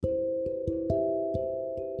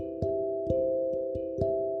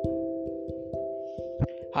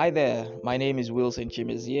Hi there, my name is Wilson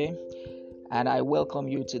Chimezie, and I welcome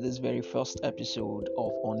you to this very first episode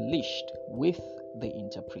of Unleashed with the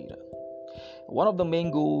Interpreter. One of the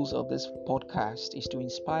main goals of this podcast is to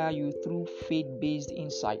inspire you through faith based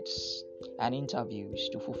insights and interviews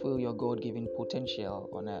to fulfill your God given potential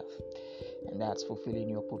on earth. And that's fulfilling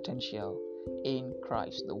your potential in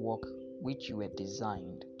Christ, the work which you were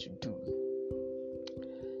designed to do.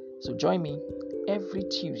 So join me every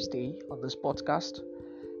Tuesday on this podcast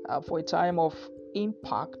for a time of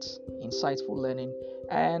impact, insightful learning,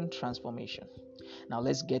 and transformation. Now,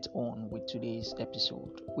 let's get on with today's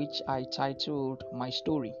episode, which I titled My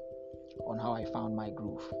Story on How I Found My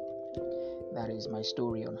Groove. That is my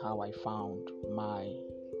story on how I found my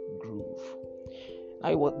groove.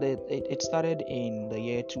 It started in the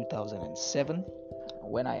year 2007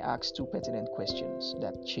 when I asked two pertinent questions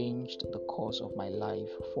that changed the course of my life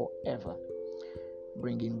forever,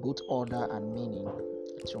 bringing both order and meaning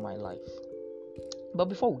to my life. But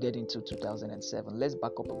before we get into 2007, let's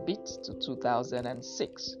back up a bit to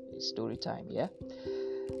 2006. It's story time,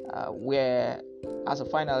 where as a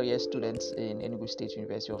final year student in Enugu State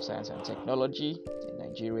University of Science and Technology in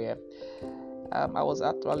Nigeria, I was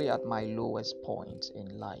actually at my lowest point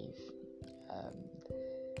in life.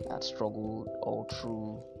 I'd struggled all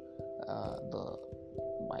through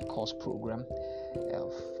my course program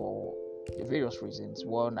for various reasons.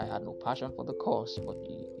 One, I had no passion for the course, but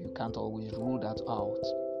you can't always rule that out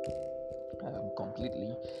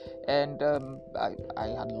completely. And I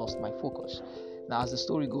had lost my focus. Now, as the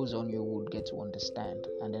story goes on, you would get to understand.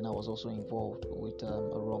 And then I was also involved with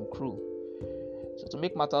a wrong crew. So to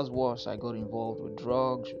make matters worse, I got involved with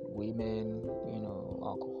drugs, women,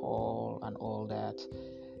 alcohol, and all that.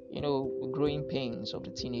 Growing pains of the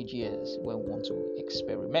teenage years when we want to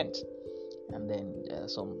experiment. And then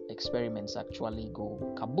some experiments actually go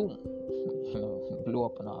kaboom, blow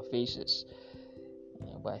up on our faces.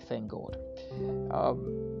 But I thank God.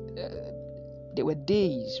 There were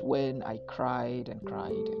days when I cried and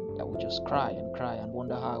I would just cry and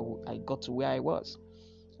wonder how I got to where I was.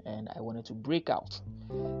 And I wanted to break out.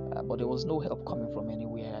 But there was no help coming from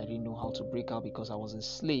anywhere. I didn't know how to break out because I was a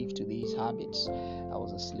slave to these habits. I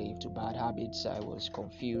was a slave to bad habits. I was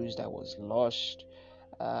confused. I was lost.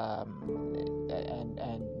 And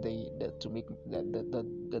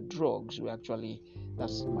the drugs were actually,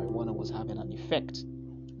 that's marijuana was having an effect,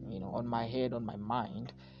 on my head, on my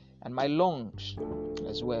mind, and my lungs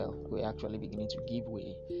as well were actually beginning to give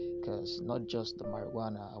way, because not just the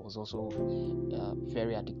marijuana, I was also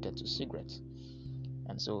very addicted to cigarettes.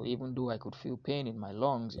 And so even though I could feel pain in my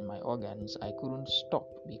lungs, in my organs, I couldn't stop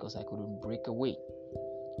because I couldn't break away.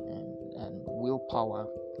 And willpower,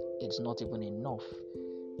 it's not even enough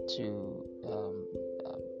to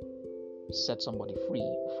set somebody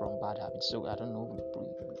free from bad habits. So I don't know, you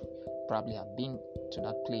probably have been to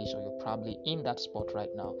that place, or you're probably in that spot right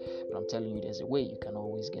now, but I'm telling you, there's a way you can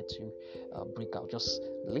always get to break out. Just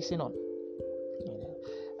listen on.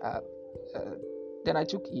 Then I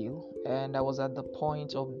took ill, and I was at the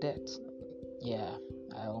point of death.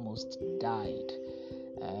 I almost died,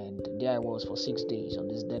 and there I was for 6 days on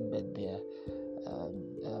this deathbed there.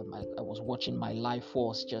 I was watching my life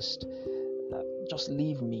force just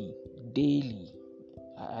leave me daily.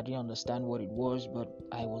 I didn't understand what it was, but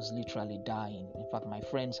I was literally dying. In fact, my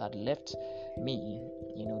friends had left me.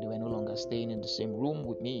 They were no longer staying in the same room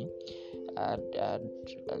with me.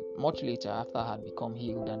 Much later, after I had become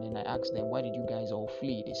healed, and then I asked them, "Why did you guys all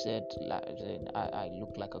flee?" They said I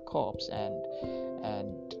looked like a corpse, and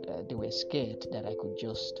they were scared that I could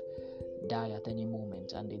just die at any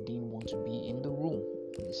moment, and they didn't want to be in the room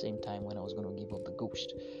at the same time when I was going to give up the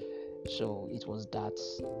ghost. So it was that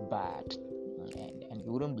bad, and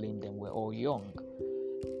you wouldn't blame them. We're all young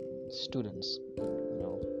students,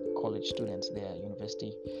 college students there,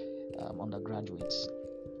 university undergraduates.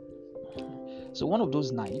 So one of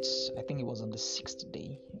those nights, I think it was on the 6th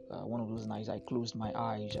day, one of those nights I closed my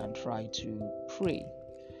eyes and tried to pray,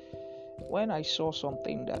 when I saw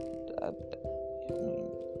something that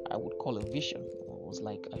I would call a vision. It was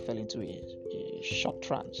like I fell into a short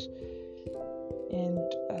trance, and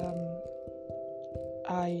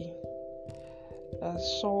I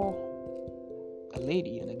saw a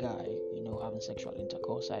lady and a guy, having sexual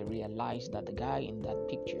intercourse. I realized that the guy in that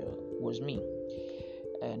picture was me,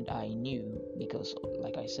 and I knew because,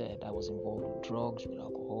 like I said, I was involved with drugs, with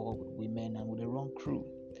alcohol, with women, and with the wrong crew.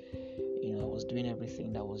 I was doing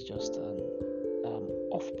everything that was just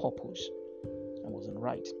off purpose. I wasn't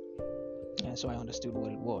right. And so I understood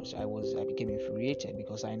what it was. I became infuriated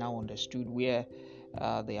because I now understood where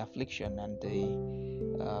the affliction and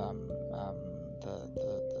um, um,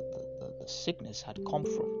 the sickness had come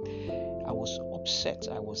from. I was upset.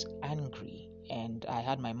 I was angry, and I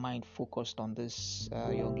had my mind focused on this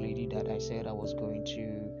young lady that I said I was going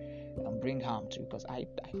to bring harm to, because I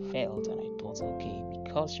felt and I thought, okay,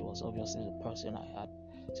 because she was obviously the person I had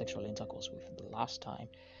sexual intercourse with the last time,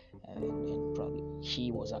 and probably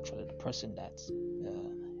she was actually the person that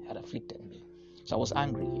had afflicted me. So I was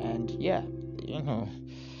angry, and yeah,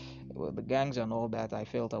 well, the gangs and all that. I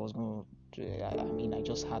felt I was going to. I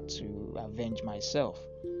just had to avenge myself.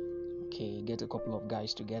 Okay, get a couple of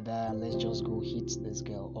guys together and let's just go hit this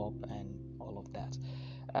girl up and all of that.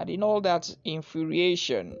 And in all that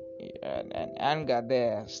infuriation and anger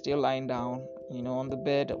there, still lying down, on the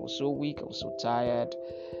bed, I was so weak, I was so tired.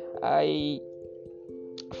 I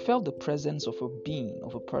felt the presence of a being,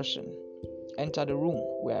 of a person, enter the room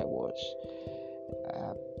where I was.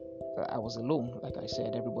 I was alone, like I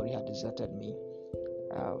said, everybody had deserted me.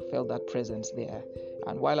 I felt that presence there.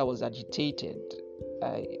 And while I was agitated,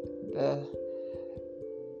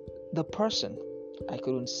 the person, I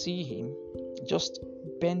couldn't see him, just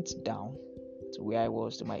bent down to where I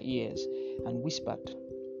was, to my ears, and whispered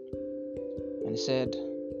and said,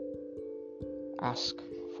 "Ask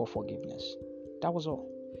for forgiveness." That was all.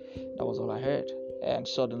 That was all I heard. And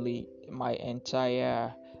suddenly my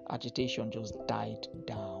entire agitation just died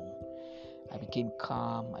down. I became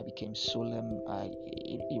calm. I became solemn.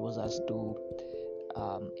 It was as though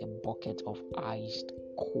a bucket of iced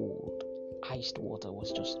water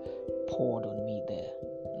was just poured on me there.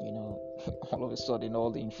 All of a sudden,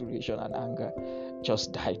 all the infuriation and anger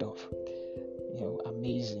just died off.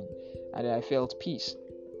 Amazing. And I felt peace.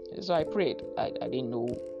 So I prayed. I didn't know.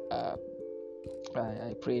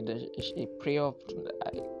 I prayed a prayer of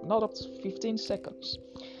not up to 15 seconds.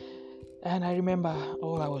 And I remember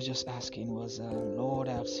all I was just asking was, Lord,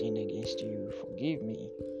 I have sinned against you. Forgive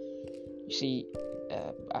me. You see,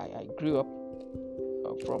 I grew up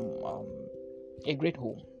from a great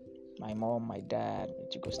home. My mom, my dad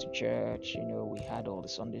took us to church. We had all the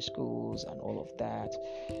Sunday schools and all of that.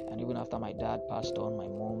 And even after my dad passed on, my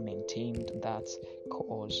mom maintained that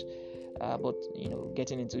cause. But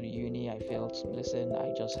getting into the uni, I felt, listen,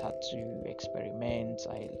 I just had to experiment.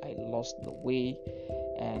 I lost the way,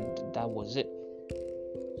 and that was it.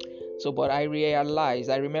 So, but I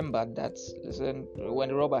remembered that, listen, when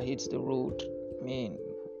the rubber hits the road,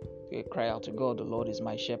 we cry out to God, the Lord is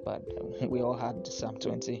my shepherd. We all had Psalm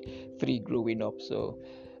 23 growing up, so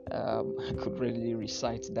I could really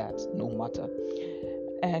recite that no matter.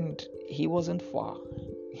 And he wasn't far,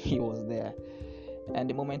 he was there. And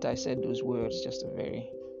the moment I said those words, just a very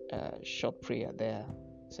short prayer there,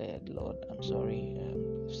 said, Lord, I'm sorry,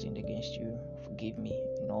 I've sinned against you, forgive me.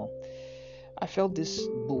 I felt this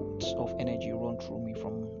bolt of energy run through me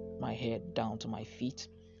from my head down to my feet.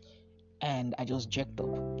 And I just jerked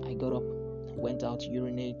up. I got up, went out to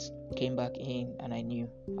urinate, came back in, and I knew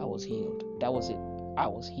I was healed. That was it. I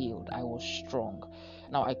was healed. I was strong.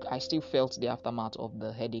 Now, I still felt the aftermath of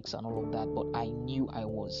the headaches and all of that, but I knew I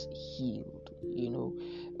was healed.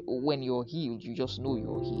 When you're healed, you just know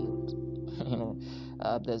you're healed.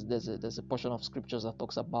 There's a portion of scriptures that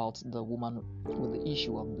talks about the woman with the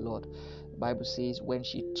issue of blood. The Bible says when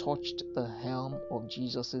she touched the hem of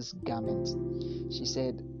Jesus's garment,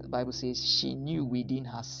 the Bible says she knew within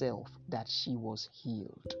herself that she was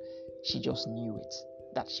healed. She just knew it,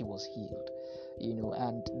 that she was healed.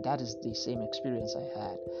 And that is the same experience I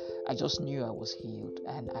had. I just knew I was healed,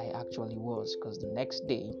 and I actually was, because the next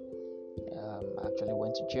day I actually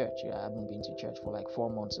went to church. I haven't been to church for like 4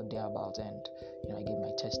 months or thereabout, and I gave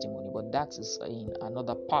my testimony. But that is in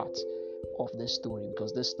another part of this story,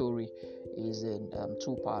 because this story is in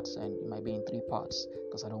 2 parts, and it might be in 3 parts,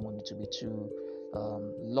 because I don't want it to be too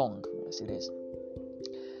long as it is.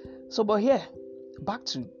 So, but here, back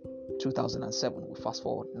to 2007. We fast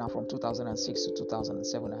forward now from 2006 to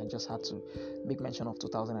 2007. I just had to make mention of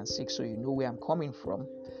 2006, so you know where I'm coming from,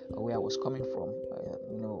 or where I was coming from.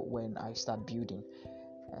 When I start building,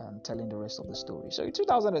 telling the rest of the story. So in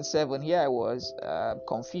 2007, here I was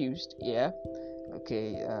confused. Yeah,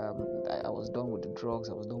 okay. I was done with the drugs.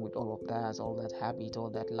 I was done with all of that, all that habit, all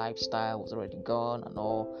that lifestyle was already gone, and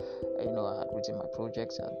all. I had written my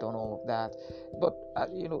projects. I had done all of that, but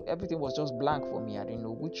everything was just blank for me. I didn't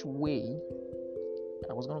know which way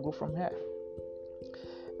I was gonna go from here.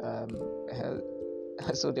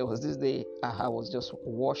 So there was this day I was just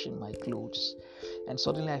washing my clothes, and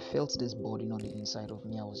suddenly I felt this burden on the inside of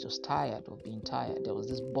me. I was just tired of being tired. There was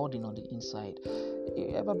this burden on the inside.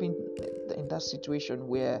 You ever been in that situation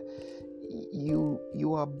where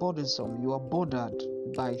you are bothersome, you are bothered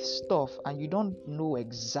by stuff, and you don't know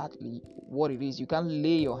exactly what it is. You can't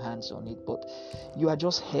lay your hands on it, but you are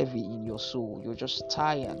just heavy in your soul. You're just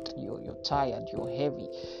tired. You're tired. You're heavy.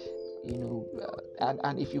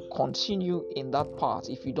 And if you continue in that path,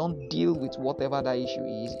 if you don't deal with whatever that issue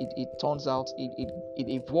is, it turns out it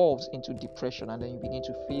evolves into depression, and then you begin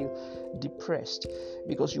to feel depressed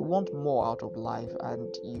because you want more out of life,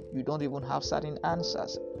 and you don't even have certain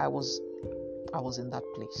answers. I was in that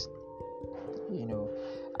place,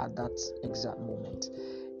 at that exact moment.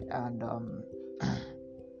 And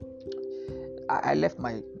I left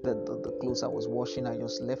the clothes I was washing. I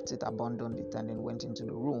just left it, abandoned it, and then went into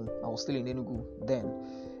the room. I was still in Enugu then,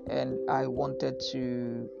 and I wanted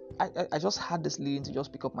to. I just had this leading to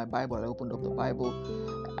just pick up my Bible. I opened up the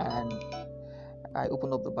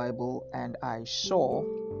Bible, and I saw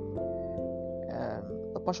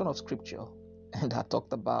a portion of scripture that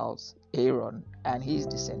talked about Aaron and his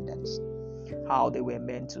descendants, how they were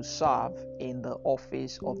meant to serve in the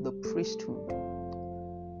office of the priesthood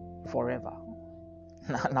forever.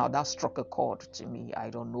 Now that struck a chord to me. I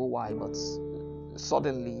don't know why, but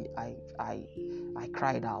suddenly I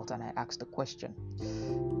cried out and I asked a question.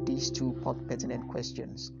 These two pertinent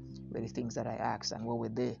questions were the things that I asked, and what were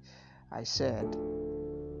they? I said,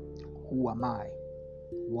 who am I?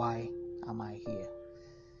 Why am I here?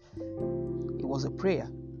 It was a prayer,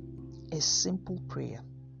 a simple prayer,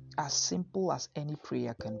 as simple as any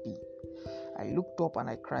prayer can be. I looked up and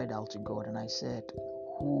I cried out to God, and I said,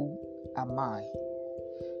 who am I?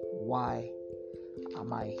 Why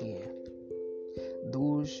am I here?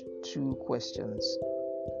 Those two questions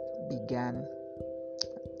began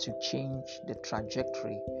to change the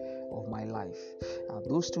trajectory of my life. Now,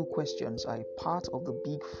 those two questions are a part of the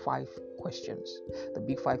big 5 questions. The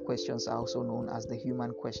big 5 questions are also known as the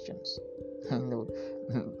human questions.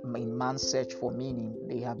 In man's search for meaning,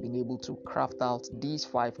 they have been able to craft out these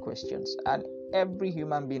 5 questions, and every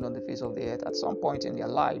human being on the face of the earth at some point in their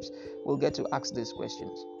lives will get to ask these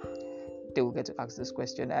questions. They will get to ask this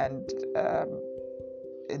question, and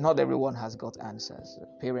not everyone has got answers.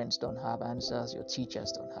 Parents don't have answers. Your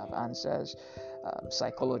teachers don't have answers.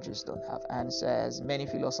 Psychologists don't have answers. Many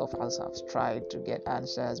philosophers have tried to get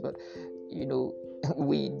answers, but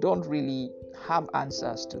we don't really have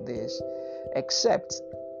answers to this, except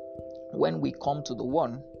when we come to the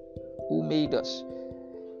one who made us,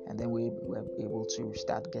 and then we're able to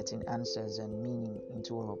start getting answers and meaning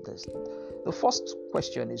into all of this. The first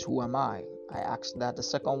question is, who am I? I asked that. The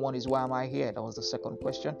second one is, why am I here? That was the second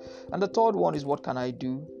question. And the third one is, what can I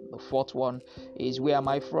do? The fourth one is, where am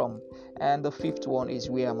I from? And the fifth one is,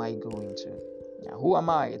 where am I going to? Now, who am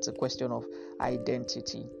I? It's a question of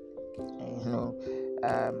identity.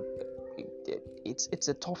 It's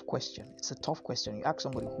a tough question. It's a tough question. You ask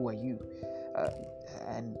somebody, who are you?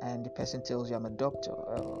 And the person tells you, I'm a doctor,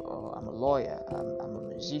 or I'm a lawyer, I'm a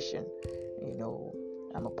musician,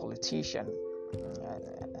 I'm a politician,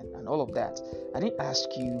 and all of that. I didn't ask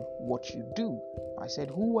you what you do. I said,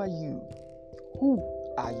 who are you? Who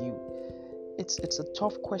are you? It's a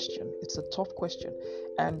tough question. It's a tough question.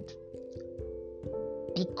 And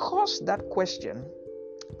because that question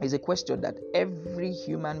is a question that every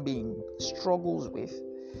human being struggles with,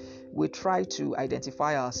 we try to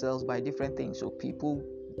identify ourselves by different things. So people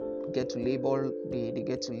get to label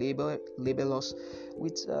us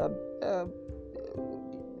with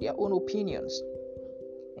their own opinions.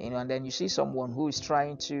 And then you see someone who is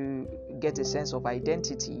trying to get a sense of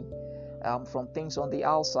identity from things on the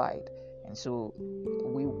outside, and so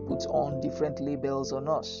we put on different labels on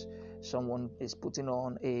us. Someone is putting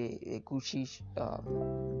on a Gucci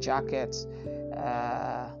jacket,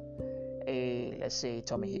 let's say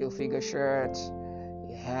Tommy Hilfiger shirt.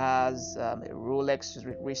 He has a Rolex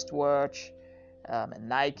wristwatch,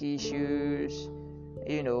 Nike shoes,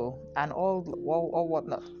 and all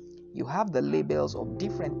whatnot. You have the labels of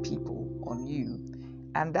different people on you,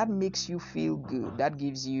 and that makes you feel good. That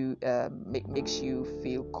gives you makes you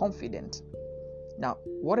feel confident. Now,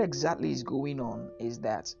 what exactly is going on is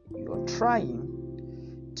that you're trying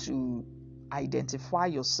to identify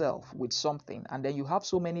yourself with something, and then you have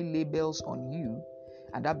so many labels on you,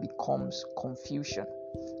 and that becomes confusion.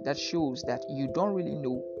 That shows that you don't really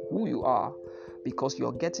know who you are, because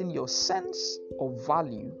you're getting your sense of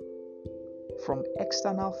value from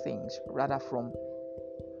external things rather from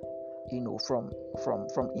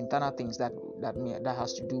internal things that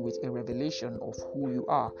has to do with a revelation of who you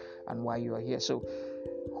are and why you are here. So,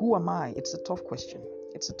 who am I? It's a tough question.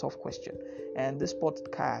 It's a tough question. And this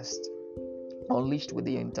podcast, Unleashed with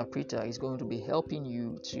the Interpreter, is going to be helping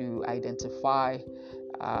you to identify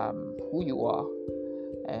who you are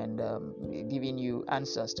and giving you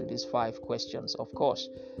answers to these 5 questions. Of course,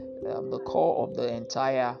 the core of the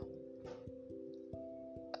entire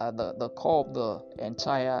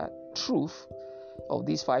truth of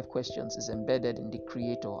these 5 questions is embedded in the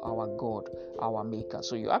Creator, our God, our Maker.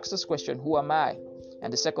 So you ask this question, who am I?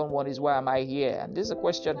 And the second one is, why am I here? And this is a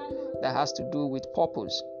question that has to do with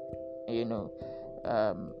purpose.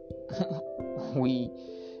 We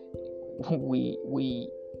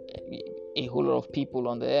a whole lot of people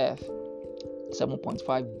on the earth,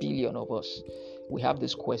 7.5 billion of us, we have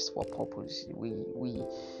this quest for purpose.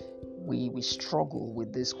 We struggle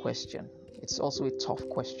with this question. It's also a tough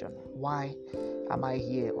question. Why am I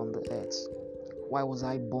here on the earth? Why was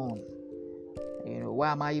I born?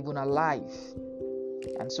 Why am I even alive?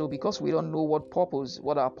 And so because we don't know what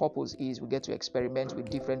our purpose is, we get to experiment with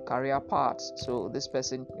different career paths. So this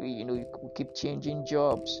person, we keep changing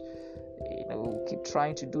jobs, we keep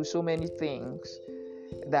trying to do so many things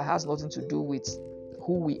that has nothing to do with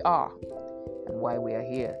who we are and why we are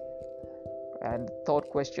here. And the third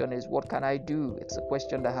question is, what can I do? It's a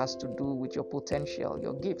question that has to do with your potential,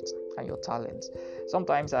 your gift, and your talents.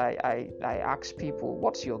 Sometimes I ask people,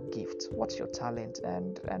 what's your gift? What's your talent?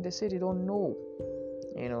 And they say they don't know.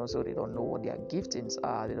 So they don't know what their giftings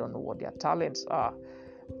are. They don't know what their talents are.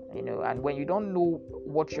 And when you don't know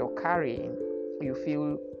what you're carrying,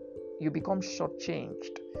 you become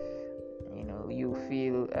shortchanged. You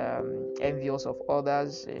feel envious of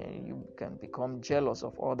others. You can become jealous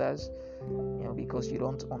of others, because you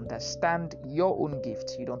don't understand your own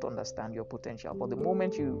gift. You don't understand your potential. But the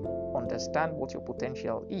moment you understand what your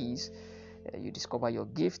potential is, you discover your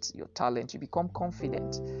gift, your talent, you become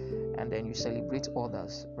confident, and then you celebrate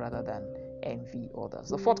others rather than envy others.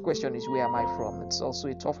 The fourth question is, where am I from? It's also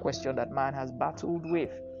a tough question that man has battled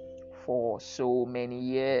with for so many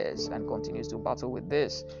years and continues to battle with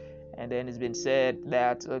this. And then it's been said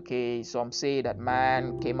that, some say that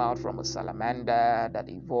man came out from a salamander that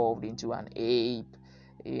evolved into an ape,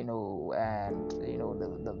 and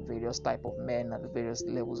the various type of men and the various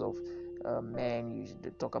levels of men.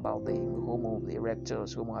 You talk about the Homo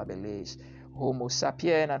erectus, Homo habilis, Homo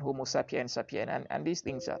sapien, and Homo sapiens sapien, and these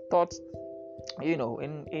things are taught,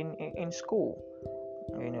 in school.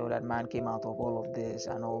 That man came out of all of this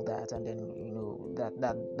and all that, and then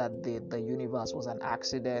that the universe was an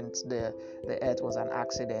accident, the earth was an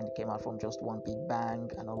accident, came out from just one big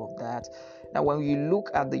bang and all of that. Now when you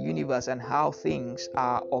look at the universe and how things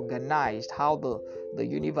are organized, how the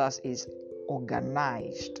universe is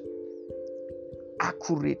organized,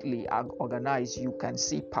 accurately organized, you can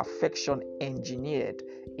see perfection engineered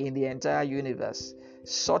in the entire universe,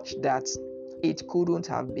 such that it couldn't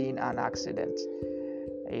have been an accident.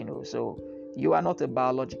 So you are not a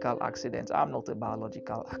biological accident. I'm not a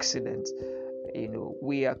biological accident.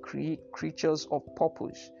 We are creatures of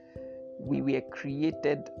purpose. We were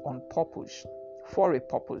created on purpose, for a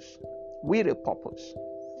purpose, with a purpose,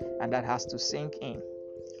 and that has to sink in.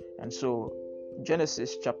 And so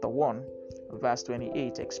Genesis chapter 1 verse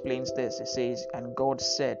 28 explains this. It says, and God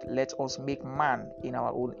said, let us make man in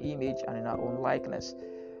our own image and in our own likeness.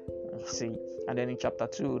 See, and then in chapter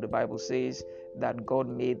 2 the Bible says that God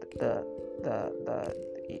made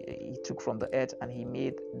he took from the earth and he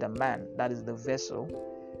made the man, that is the vessel,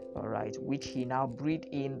 all right, which he now breathed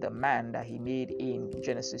in the man that he made in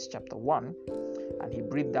Genesis chapter 1, and he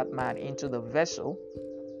breathed that man into the vessel,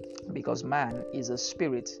 because man is a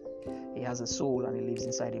spirit. He has a soul and he lives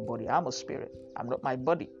inside a body. I'm a spirit. I'm not my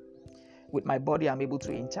body. With my body, I'm able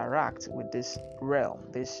to interact with this realm,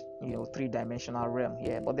 this 3-dimensional realm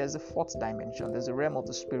here. But there's a 4th dimension. There's a realm of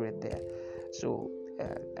the spirit there. So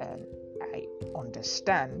and I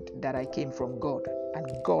understand that I came from God, and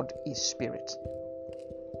God is spirit.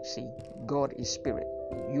 See, God is spirit.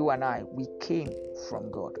 You and I, we came from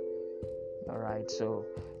God. All right. So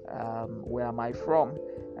where am I from?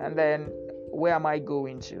 And then where am I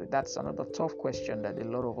going to? That's another tough question that a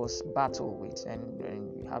lot of us battle with. And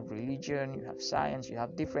you have religion, you have science, you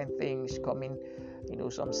have different things coming.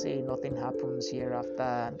 Some say nothing happens hereafter,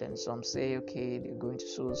 and then some say, okay, they're going to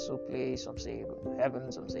so place. Some say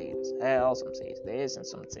heaven, some say it's hell, some say it's this, and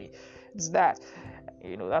some say it's that.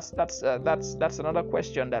 That's another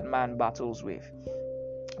question that man battles with.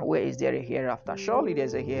 Where is there a hereafter? Surely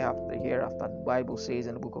there's a hereafter. The Bible says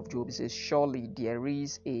in the book of Job, it says, surely there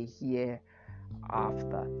is a hereafter.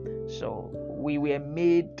 So we were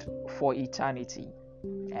made for eternity,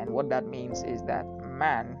 and what that means is that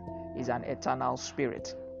man is an eternal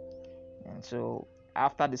spirit. And so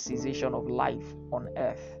after the cessation of life on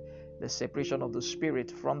earth, the separation of the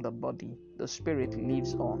spirit from the body, the spirit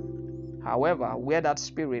lives on. However, where that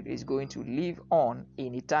spirit is going to live on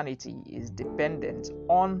in eternity is dependent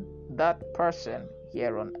on that person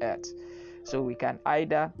here on earth. So we can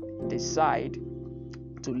either decide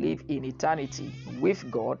to live in eternity with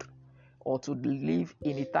God or to live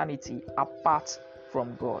in eternity apart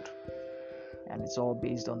from God. And it's all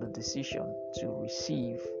based on the decision to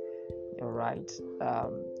receive,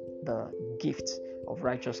 the gift of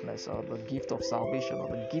righteousness, or the gift of salvation, or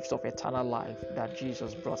the gift of eternal life that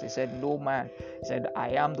Jesus brought. He said, I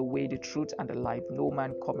am the way, the truth, and the life. No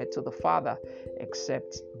man cometh to the Father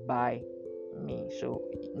except by me. So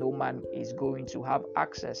no man is going to have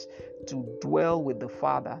access to dwell with the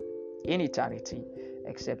Father in eternity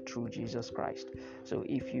except through Jesus Christ. So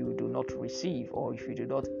if you do not receive, or if you do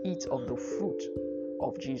not eat of the fruit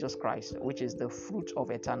of Jesus Christ, which is the fruit of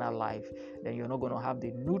eternal life, then you're not going to have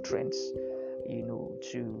the nutrients,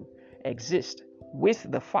 to exist with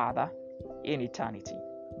the Father in eternity.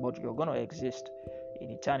 But you're going to exist in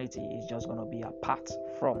eternity is just going to be apart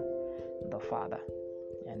from the Father,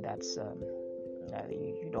 and that's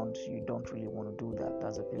you don't really want to do that.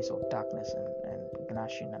 That's a place of darkness and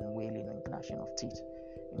gnashing and wailing and gnashing of teeth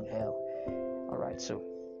in hell. All right, so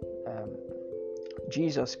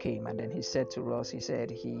Jesus came, and then he said to us, he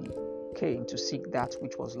came to seek that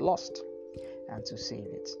which was lost and to save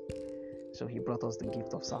it. So he brought us the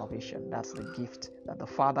gift of salvation. That's the gift that the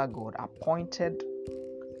Father God appointed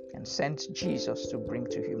and sent Jesus to bring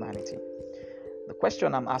to humanity. The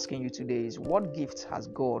question I'm asking you today is, what gift has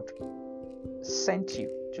God sent you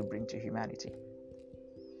to bring to humanity?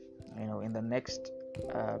 In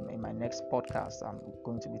my next podcast, I'm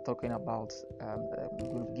going to be talking about, we're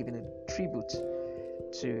going to be giving a tribute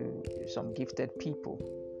to some gifted people.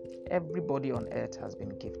 Everybody on earth has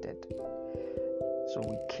been gifted. So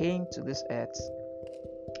we came to this earth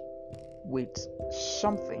with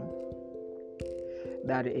something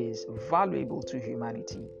that is valuable to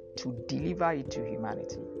humanity, to deliver it to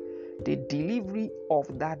humanity. The delivery of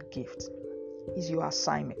that gift is your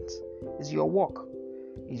assignment, is your work,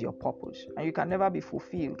 is your purpose. And you can never be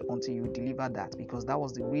fulfilled until you deliver that, because that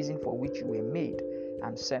was the reason for which you were made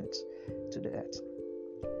and sent to the earth.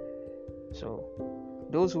 So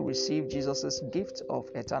those who receive Jesus' gift of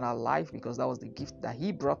eternal life, because that was the gift that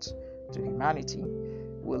he brought to humanity,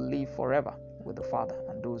 will live forever with the Father.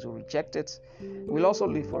 And those who reject it will also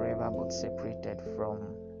live forever, but separated from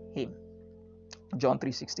him. John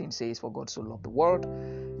 3:16 says, "For God so loved the world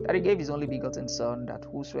that he gave his only begotten Son, that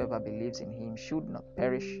whosoever believes in him should not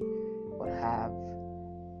perish, but have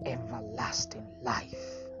everlasting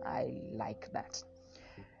life." I like that.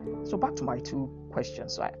 So back to my two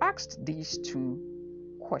questions. So I asked these two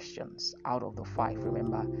questions out of the 5.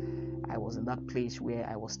 Remember, I was in that place where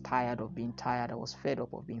I was tired of being tired. I was fed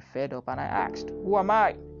up of being fed up. And I asked, who am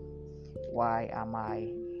I? Why am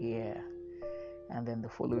I here? And then the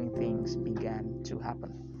following things began to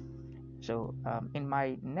happen. So in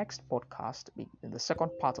my next podcast, in the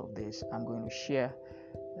second part of this, I'm going to share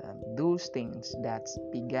those things that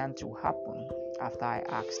began to happen after I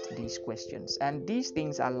asked these questions. And these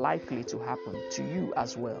things are likely to happen to you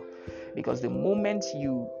as well, because the moment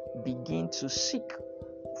you begin to seek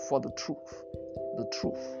for the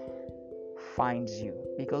truth finds you,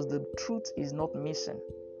 because the truth is not missing.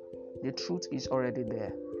 The truth is already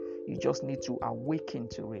there. You just need to awaken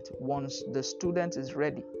to it. Once the student is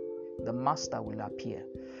ready, the master will appear.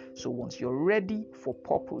 So once you're ready for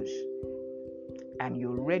purpose and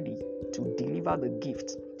you're ready to deliver the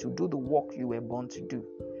gift, to do the work you were born to do,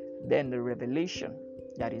 then the revelation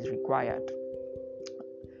that is required,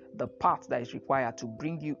 the path that is required to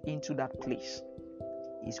bring you into that place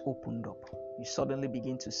is opened up. You suddenly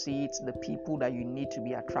begin to see it. The people that you need to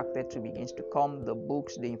be attracted to begins to come. The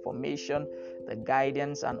books, the information, the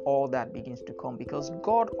guidance, and all that begins to come, because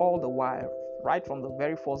God, all the while, right from the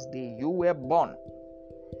very first day you were born,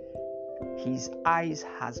 his eyes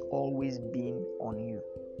has always been on you.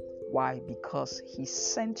 Why? Because he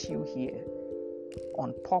sent you here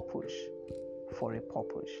on purpose, for a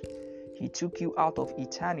purpose. He took you out of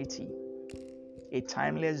eternity, a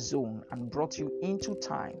timeless zone, and brought you into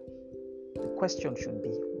time. The question should be,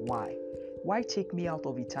 why? Why take me out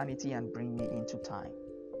of eternity and bring me into time?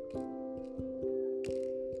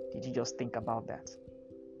 Did you just think about that?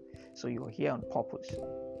 So you're here on purpose,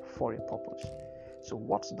 for a purpose. So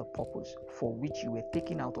what's the purpose for which you were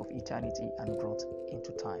taken out of eternity and brought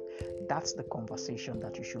into time? That's the conversation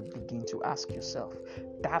that you should begin to ask yourself.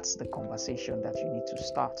 That's the conversation that you need to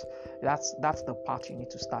start. That's the path you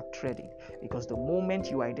need to start treading. Because the moment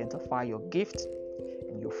you identify your gift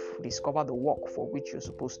and you discover the work for which you're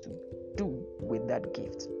supposed to do with that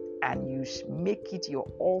gift, and you make it your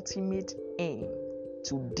ultimate aim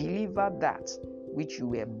to deliver that which you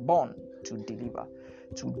were born to deliver,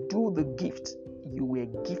 to do the gift you were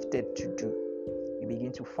gifted to do, you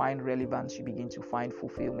begin to find relevance, you begin to find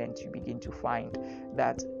fulfillment, you begin to find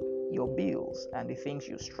that your bills and the things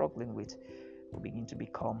you're struggling with will begin to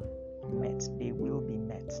become met. They will be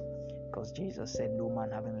met, because Jesus said, no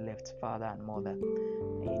man having left father and mother,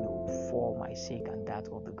 for my sake and that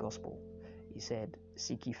of the gospel. He said,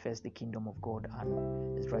 seek ye first the kingdom of God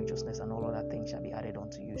and his righteousness, and all other things shall be added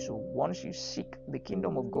unto you. So once you seek, the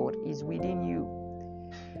kingdom of God is within you,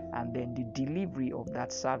 and then the delivery of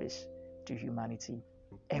that service to humanity,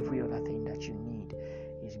 every other thing that you need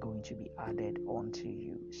is going to be added onto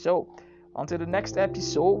you. So until the next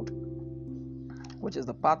episode, which is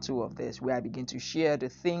the part 2 of this, where I begin to share the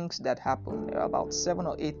things that happened. There are about 7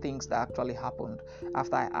 or 8 things that actually happened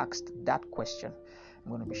after I asked that question.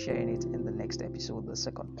 I'm going to be sharing it in the next episode, the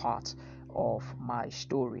second part of my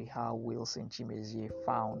story, how Wilson Chimezie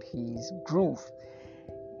found his groove.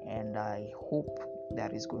 And I hope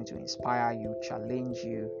that is going to inspire you, challenge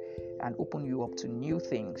you, and open you up to new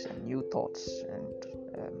things and new thoughts, and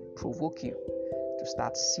provoke you to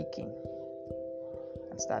start seeking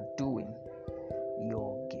and start doing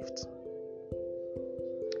your gift.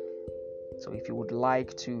 So if you would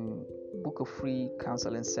like to book a free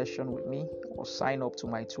counseling session with me, or sign up to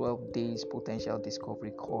my 12 days potential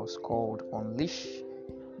discovery course called Unleash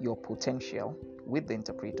Your Potential with the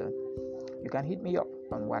Interpreter, you can hit me up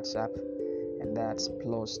on WhatsApp, and that's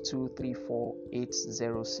 +234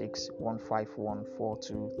 806 151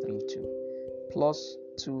 4232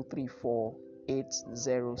 +234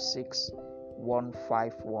 806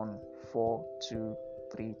 151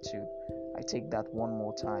 4232. I take that one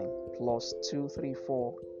more time,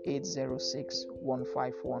 +234 806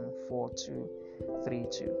 151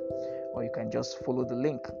 4232. Or you can just follow the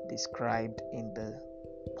link described in the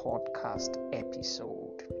podcast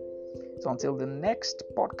episode. So until the next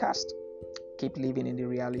podcast, keep living in the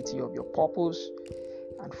reality of your purpose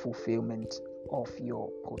and fulfillment of your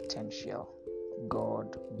potential.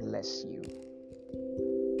 God bless you.